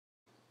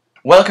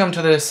Welcome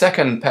to the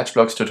second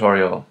Patchblocks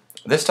tutorial.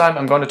 This time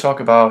I'm going to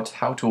talk about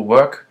how to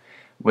work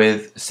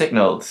with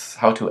signals,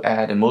 how to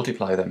add and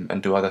multiply them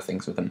and do other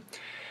things with them.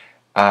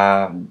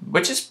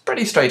 Which is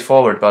pretty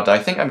straightforward, but I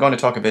think I'm going to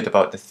talk a bit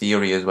about the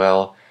theory as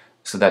well,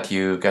 so that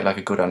you get like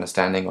a good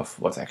understanding of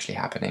what's actually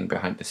happening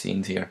behind the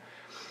scenes here.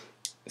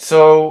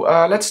 So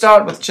let's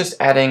start with just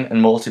adding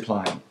and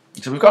multiplying.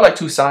 So we've got like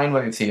two sine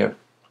waves here.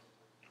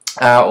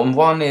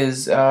 One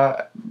is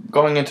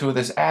going into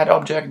this add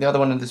object, the other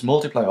one in this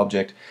multiply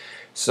object.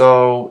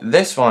 So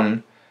this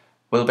one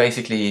will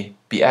basically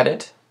be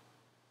added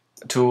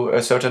to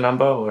a certain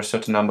number, or a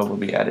certain number will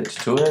be added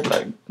to it,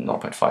 like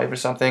 0.5 or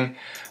something,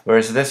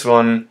 whereas this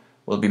one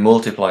will be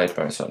multiplied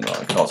by a certain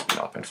number. It could also be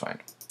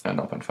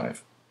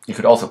 0.5. You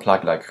could also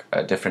plug like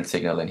a different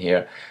signal in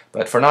here,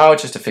 but for now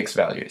it's just a fixed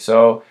value.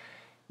 So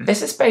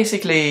this is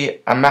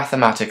basically a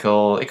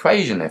mathematical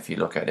equation if you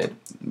look at it.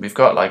 We've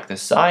got like the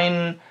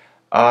sine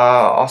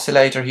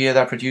oscillator here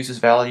that produces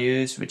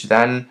values, which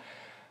then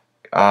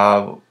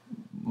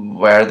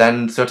where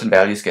then certain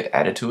values get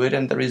added to it,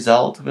 and the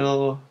result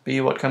will be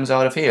what comes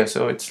out of here.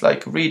 So it's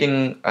like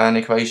reading an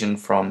equation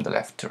from the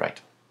left to right.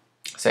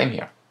 Same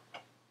here.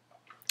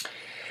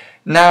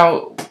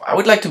 Now I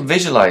would like to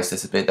visualize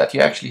this a bit, that you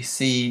actually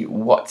see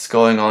what's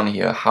going on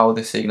here, how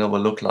the signal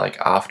will look like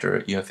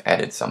after you have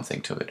added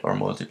something to it or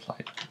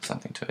multiplied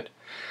something to it.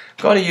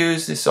 I've got to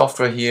use this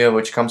software here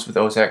which comes with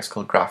OS X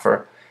called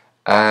Grapher,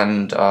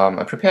 and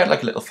I prepared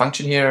like a little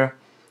function here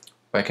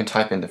where I can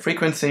type in the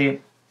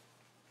frequency.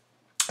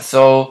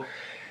 So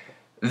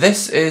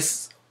this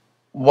is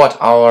what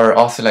our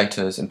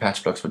oscillators in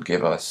Patchblocks would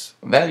give us.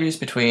 Values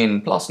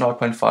between plus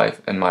 0.5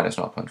 and minus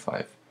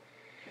 0.5.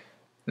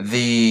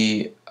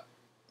 The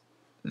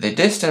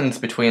distance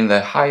between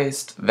the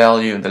highest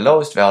value and the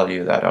lowest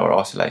value that our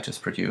oscillators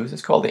produce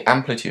is called the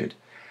amplitude.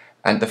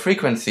 And the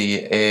frequency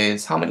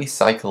is how many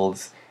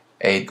cycles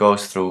it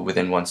goes through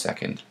within 1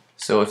 second.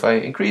 So if I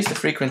increase the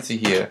frequency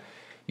here,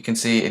 you can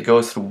see it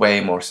goes through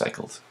way more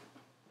cycles.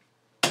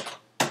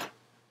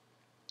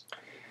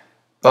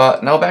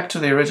 But now back to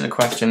the original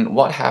question,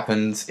 what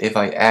happens if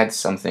I add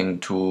something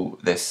to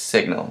this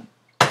signal?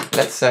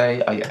 Let's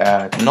say I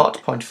add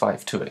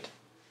 0.5 to it.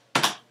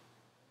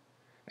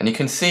 And you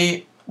can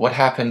see what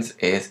happens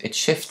is it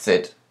shifts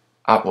it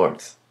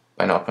upwards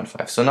by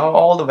 0.5. So now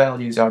all the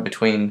values are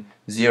between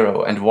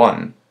 0 and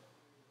 1,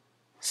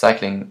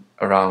 cycling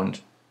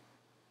around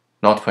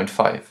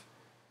 0.5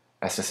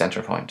 as the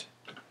center point,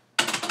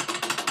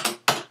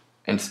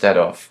 instead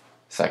of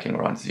cycling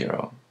around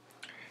 0.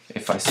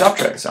 If I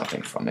subtract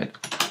something from it,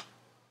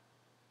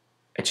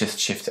 it just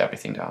shifts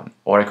everything down.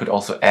 Or I could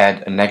also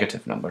add a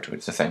negative number to it.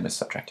 It's the same as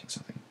subtracting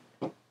something.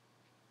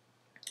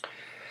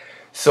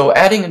 So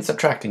adding and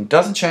subtracting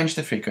doesn't change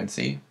the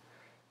frequency,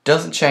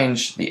 doesn't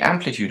change the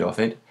amplitude of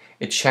it,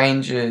 it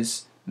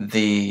changes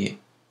the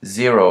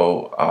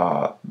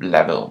zero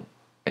level.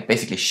 It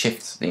basically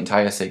shifts the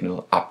entire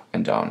signal up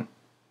and down.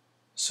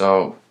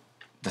 So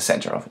the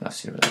center of it is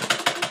 0 level.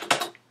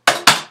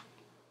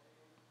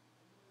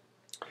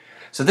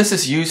 So this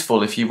is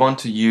useful if you want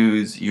to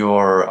use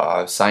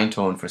your sine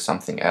tone for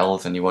something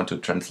else and you want to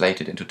translate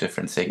it into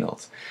different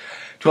signals.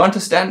 To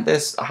understand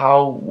this,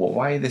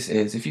 why this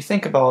is, if you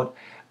think about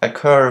a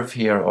curve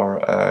here or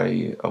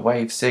a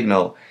wave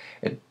signal,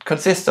 it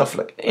consists of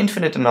like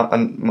infinite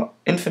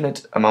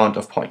amount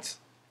of points.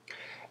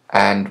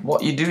 And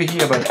what you do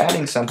here by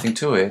adding something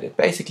to it, it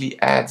basically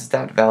adds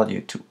that value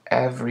to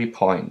every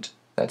point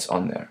that's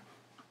on there.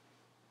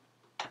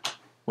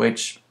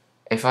 Which,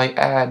 if I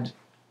add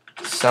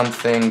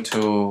something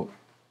to,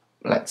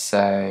 let's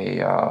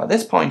say,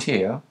 this point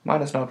here,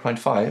 minus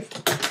 0.5,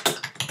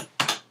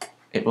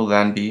 it will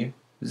then be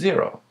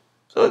 0.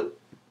 So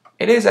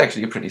it is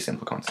actually a pretty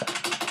simple concept.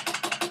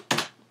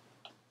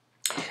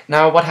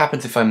 Now what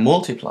happens if I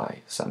multiply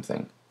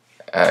something?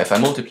 If I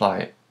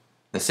multiply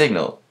the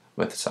signal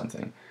with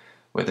something,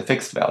 with a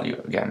fixed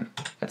value again,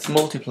 let's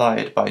multiply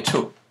it by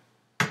 2.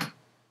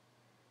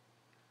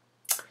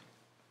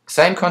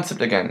 Same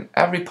concept again.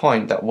 Every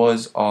point that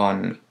was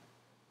on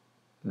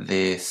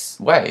this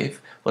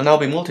wave will now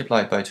be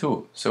multiplied by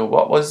 2. So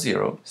what was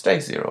 0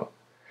 stays 0.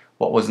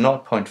 What was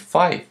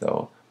 0.5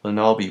 though will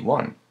now be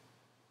 1.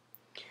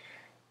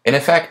 In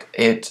effect,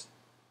 it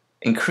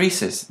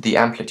increases the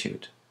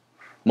amplitude.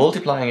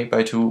 Multiplying it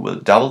by 2 will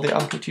double the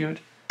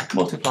amplitude.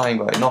 Multiplying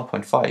by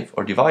 0.5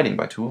 or dividing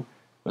by 2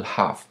 will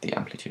halve the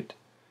amplitude.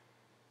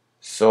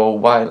 So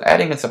while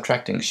adding and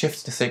subtracting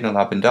shifts the signal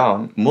up and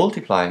down,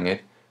 multiplying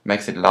it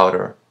makes it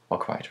louder or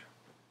quieter.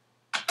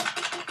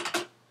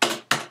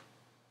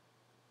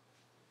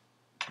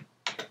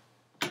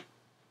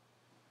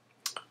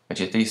 Which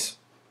is these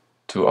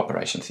two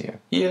operations here.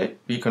 Here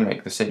you can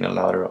make the signal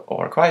louder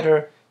or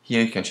quieter.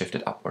 Here you can shift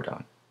it up or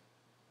down.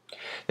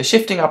 The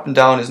shifting up and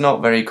down is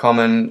not very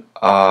common,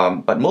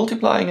 but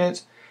multiplying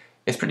it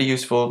is pretty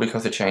useful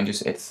because it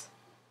changes its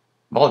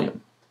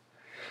volume.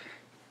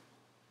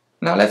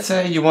 Now let's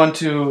say you want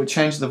to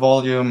change the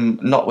volume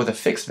not with a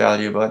fixed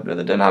value but with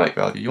a dynamic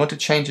value. You want to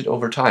change it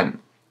over time.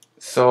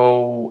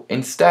 So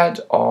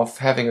instead of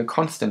having a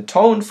constant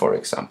tone, for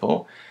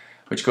example,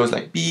 which goes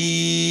like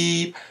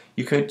beep,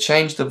 you could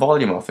change the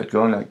volume of it,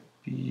 going like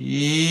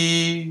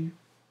beep,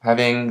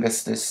 having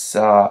this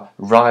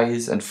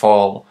rise and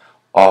fall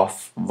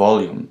of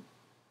volume.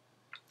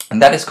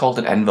 And that is called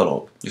an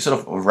envelope. You sort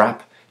of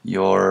wrap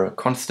your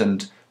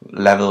constant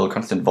level,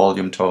 constant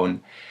volume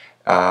tone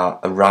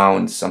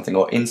around something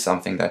or in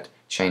something that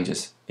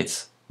changes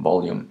its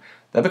volume.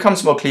 That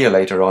becomes more clear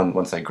later on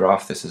once I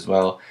graph this as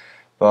well.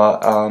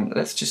 But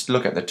let's just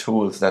look at the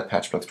tools that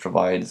Patchblocks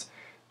provides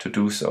to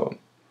do so,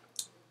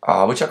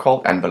 which are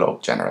called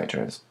envelope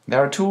generators. There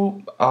are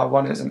two.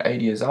 One is an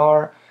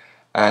ADSR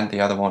and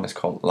the other one is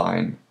called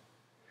line.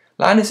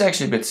 Line is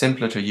actually a bit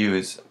simpler to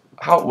use.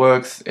 How it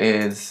works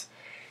is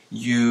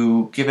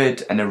you give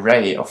it an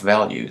array of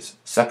values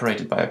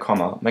separated by a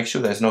comma. Make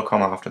sure there's no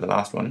comma after the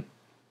last one.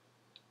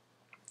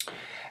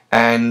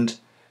 And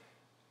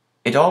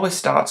it always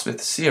starts with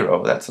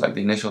 0, that's like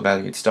the initial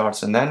value it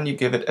starts, and then you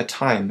give it a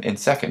time in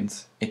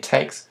seconds it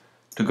takes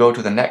to go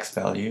to the next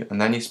value,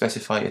 and then you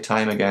specify a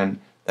time again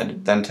that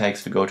it then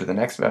takes to go to the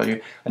next value,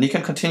 and you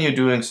can continue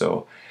doing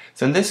so.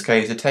 So in this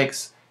case it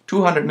takes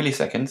 200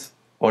 milliseconds,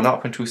 or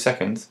 0.2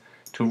 seconds,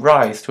 to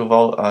rise to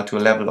a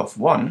level of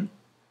 1,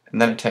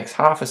 and then it takes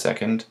half a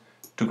second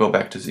to go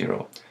back to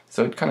 0.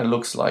 So it kind of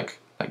looks like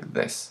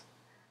this.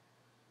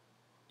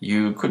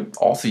 You could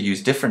also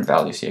use different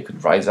values here. You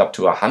could rise up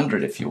to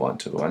 100 if you want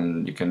to,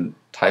 and you can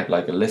type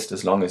like a list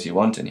as long as you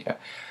want in here.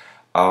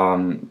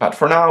 But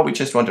for now, we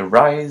just want to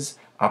rise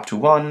up to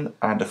 1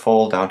 and a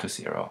fall down to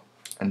 0.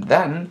 And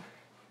then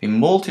we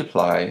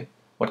multiply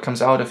what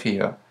comes out of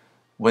here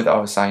with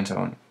our sine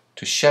tone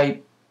to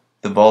shape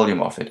the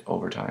volume of it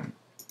over time.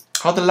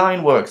 How the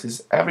line works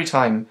is every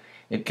time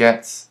it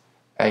gets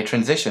a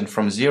transition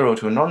from 0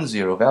 to a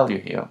non-zero value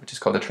here, which is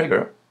called a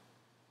trigger,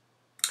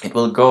 it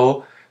will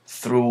go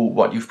through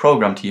what you've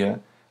programmed here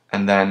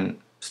and then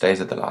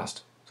stays at the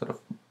last sort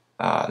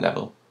of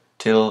level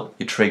till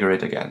you trigger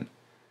it again.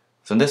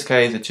 So in this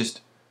case it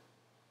just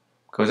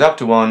goes up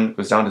to 1,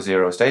 goes down to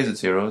 0, stays at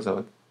 0, so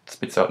it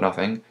spits out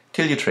nothing,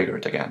 till you trigger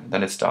it again.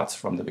 Then it starts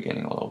from the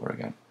beginning all over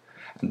again.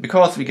 And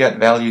because we get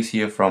values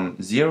here from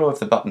 0 if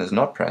the button is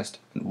not pressed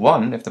and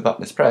 1 if the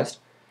button is pressed,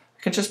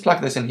 we can just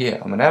plug this in here,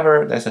 and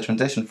whenever there's a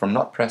transition from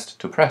not pressed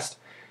to pressed,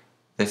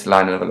 this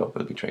line envelope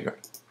will be triggered.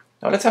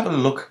 Now let's have a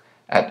look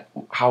at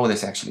how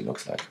this actually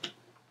looks like.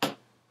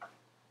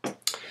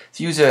 Let's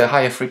use a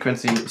higher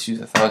frequency, let's use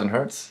 1000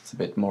 Hertz, it's a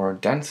bit more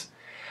dense.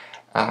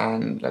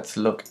 And let's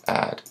look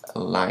at a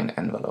line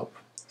envelope.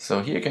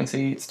 So here you can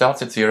see it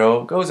starts at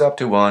 0, goes up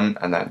to 1,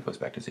 and then goes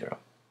back to 0.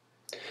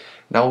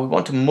 Now we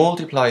want to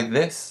multiply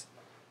this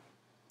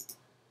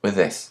with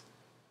this,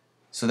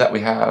 so that we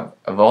have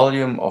a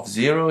volume of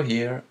 0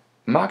 here,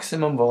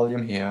 maximum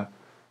volume here,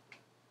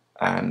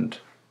 and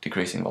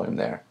decreasing volume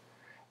there.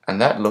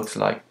 And that looks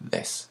like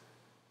this.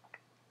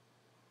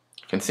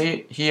 You can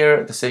see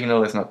here the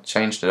signal is not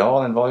changed at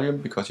all in volume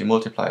because you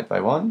multiply it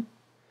by 1.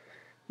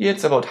 Here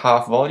it's about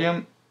half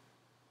volume,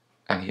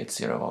 and here it's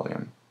 0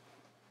 volume.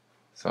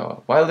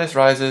 So while this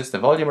rises, the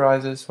volume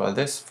rises, while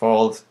this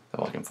falls, the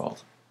volume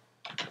falls.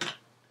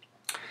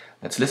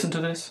 Let's listen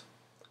to this.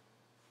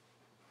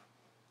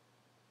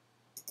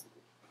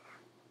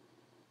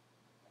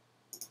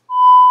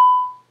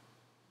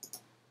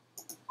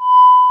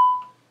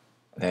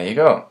 There you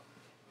go.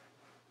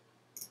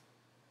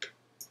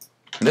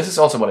 And this is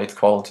also what it's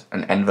called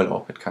an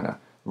envelope. It kind of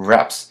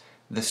wraps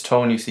this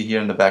tone you see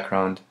here in the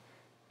background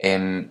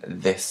in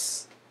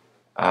this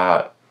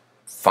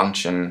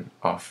function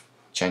of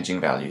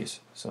changing values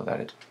so that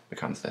it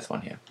becomes this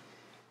one here.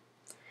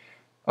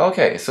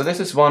 Okay, so this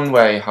is one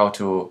way how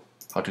to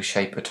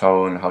shape a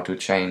tone, how to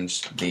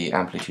change the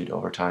amplitude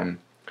over time.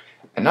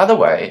 Another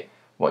way,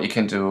 what you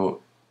can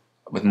do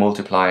with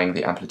multiplying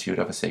the amplitude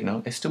of a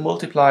signal is to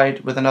multiply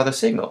it with another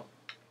signal.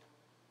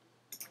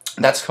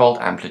 That's called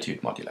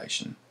amplitude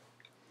modulation.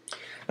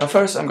 Now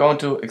first I'm going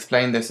to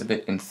explain this a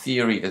bit in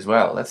theory as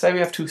well. Let's say we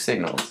have two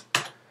signals.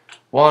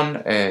 One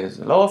is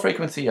lower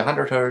frequency,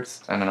 100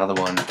 Hertz, and another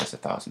one is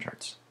 1000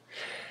 Hertz.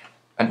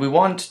 And we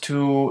want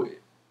to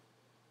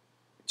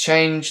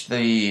change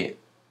the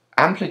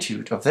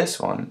amplitude of this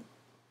one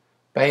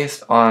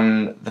based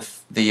on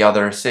the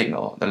other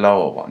signal, the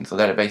lower one, so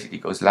that it basically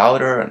goes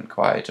louder and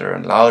quieter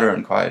and louder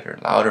and quieter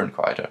and louder and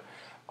quieter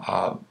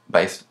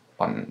based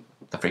on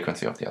the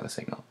frequency of the other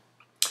signal.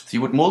 So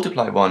you would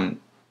multiply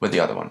one with the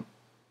other one.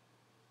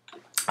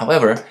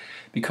 However,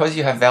 because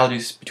you have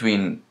values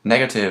between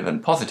negative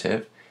and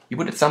positive, you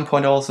would at some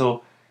point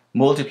also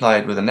multiply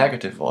it with a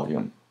negative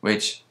volume,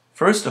 which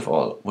first of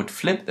all would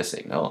flip the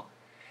signal,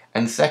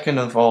 and second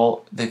of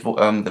all,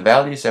 the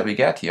values that we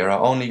get here are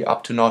only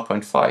up to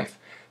 0.5.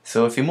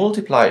 So if you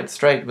multiply it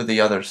straight with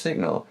the other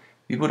signal,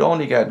 we would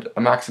only get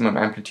a maximum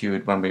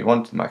amplitude, when we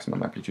want the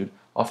maximum amplitude,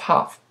 of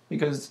half,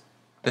 because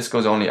this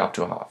goes only up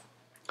to half.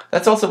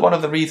 That's also one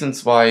of the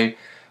reasons why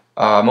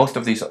most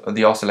of the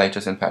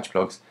oscillators in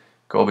Patchblocks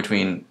go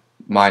between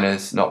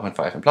minus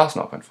 0.5 and plus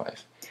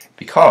 0.5.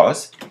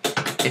 Because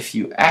if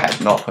you add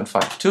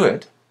 0.5 to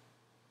it,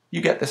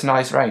 you get this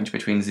nice range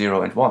between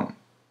 0 and 1.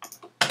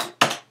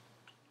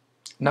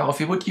 Now if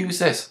you would use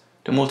this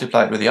to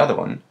multiply it with the other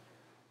one,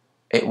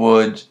 it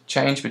would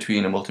change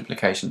between a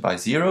multiplication by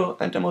 0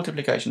 and a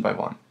multiplication by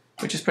 1,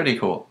 which is pretty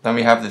cool. Then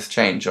we have this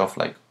change of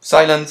like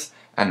silence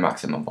and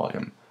maximum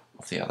volume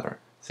of the other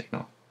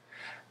signal.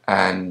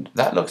 And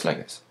that looks like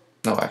this.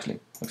 No, actually,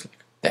 looks like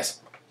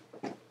this.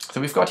 So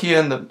we've got here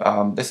in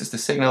the this is the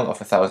signal of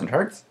 1000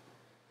 Hertz,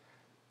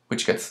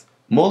 which gets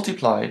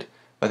multiplied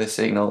by the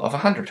signal of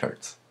 100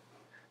 Hertz.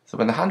 So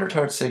when the 100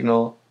 Hertz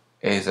signal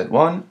is at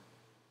 1,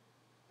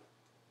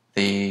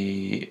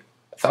 the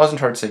 1000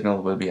 Hertz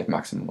signal will be at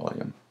maximum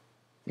volume.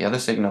 The other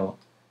signal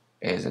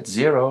is at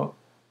 0.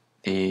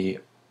 The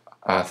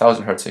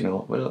 1000 Hertz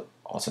signal will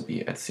also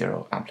be at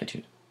 0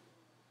 amplitude.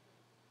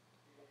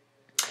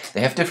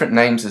 They have different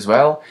names as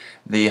well.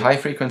 The high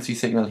frequency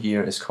signal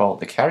here is called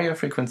the carrier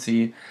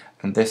frequency,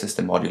 and this is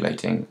the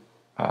modulating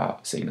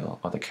signal,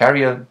 or the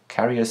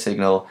carrier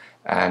signal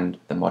and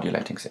the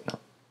modulating signal.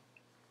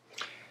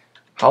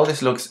 How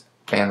this looks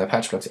in the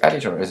Patchblocks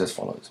editor is as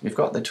follows. We've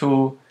got the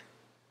two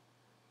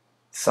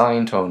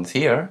sine tones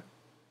here.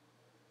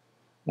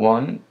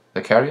 One,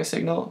 the carrier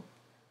signal,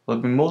 will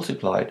be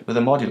multiplied with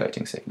a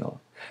modulating signal,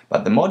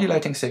 but the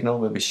modulating signal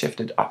will be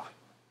shifted up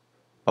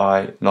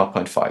by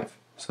 0.5,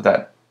 so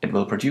that it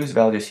will produce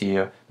values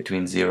here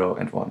between 0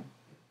 and 1.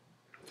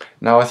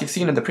 Now, as you've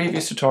seen in the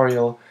previous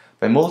tutorial,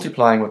 by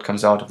multiplying what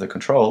comes out of the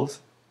controls,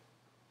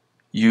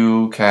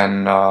 you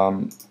can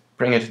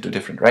bring it into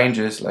different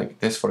ranges. Like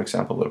this, for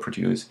example, will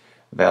produce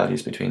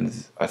values between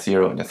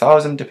 0 and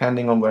 1000,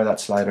 depending on where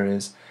that slider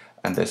is,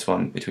 and this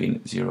one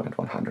between 0 and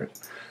 100.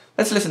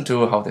 Let's listen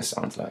to how this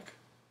sounds like.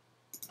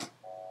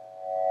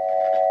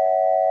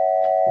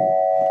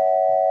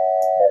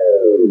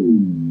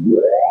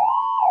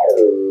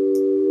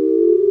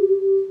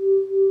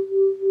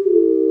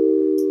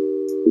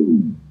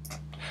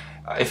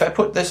 If I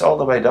put this all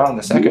the way down,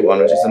 the second one,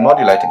 which is the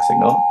modulating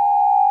signal,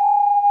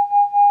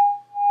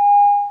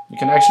 you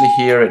can actually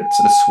hear it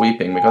sort of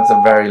sweeping because it's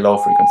a very low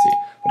frequency.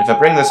 But if I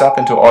bring this up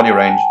into audio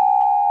range,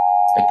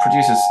 it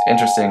produces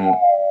interesting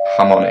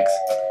harmonics.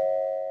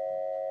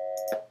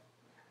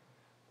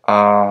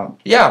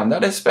 Yeah, and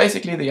that is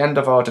basically the end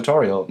of our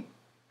tutorial.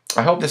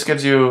 I hope this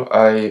gives you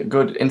a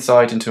good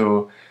insight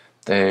into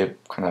the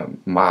kind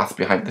of math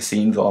behind the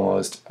scenes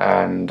almost,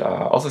 and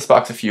also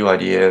sparks a few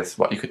ideas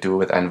what you could do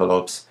with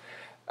envelopes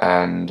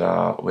and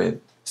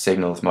with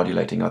signals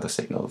modulating other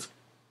signals.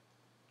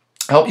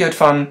 I hope you had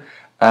fun,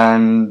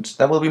 and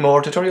there will be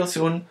more tutorials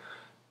soon.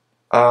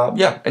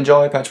 Yeah,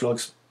 enjoy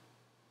Patchblocks.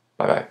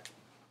 Bye bye.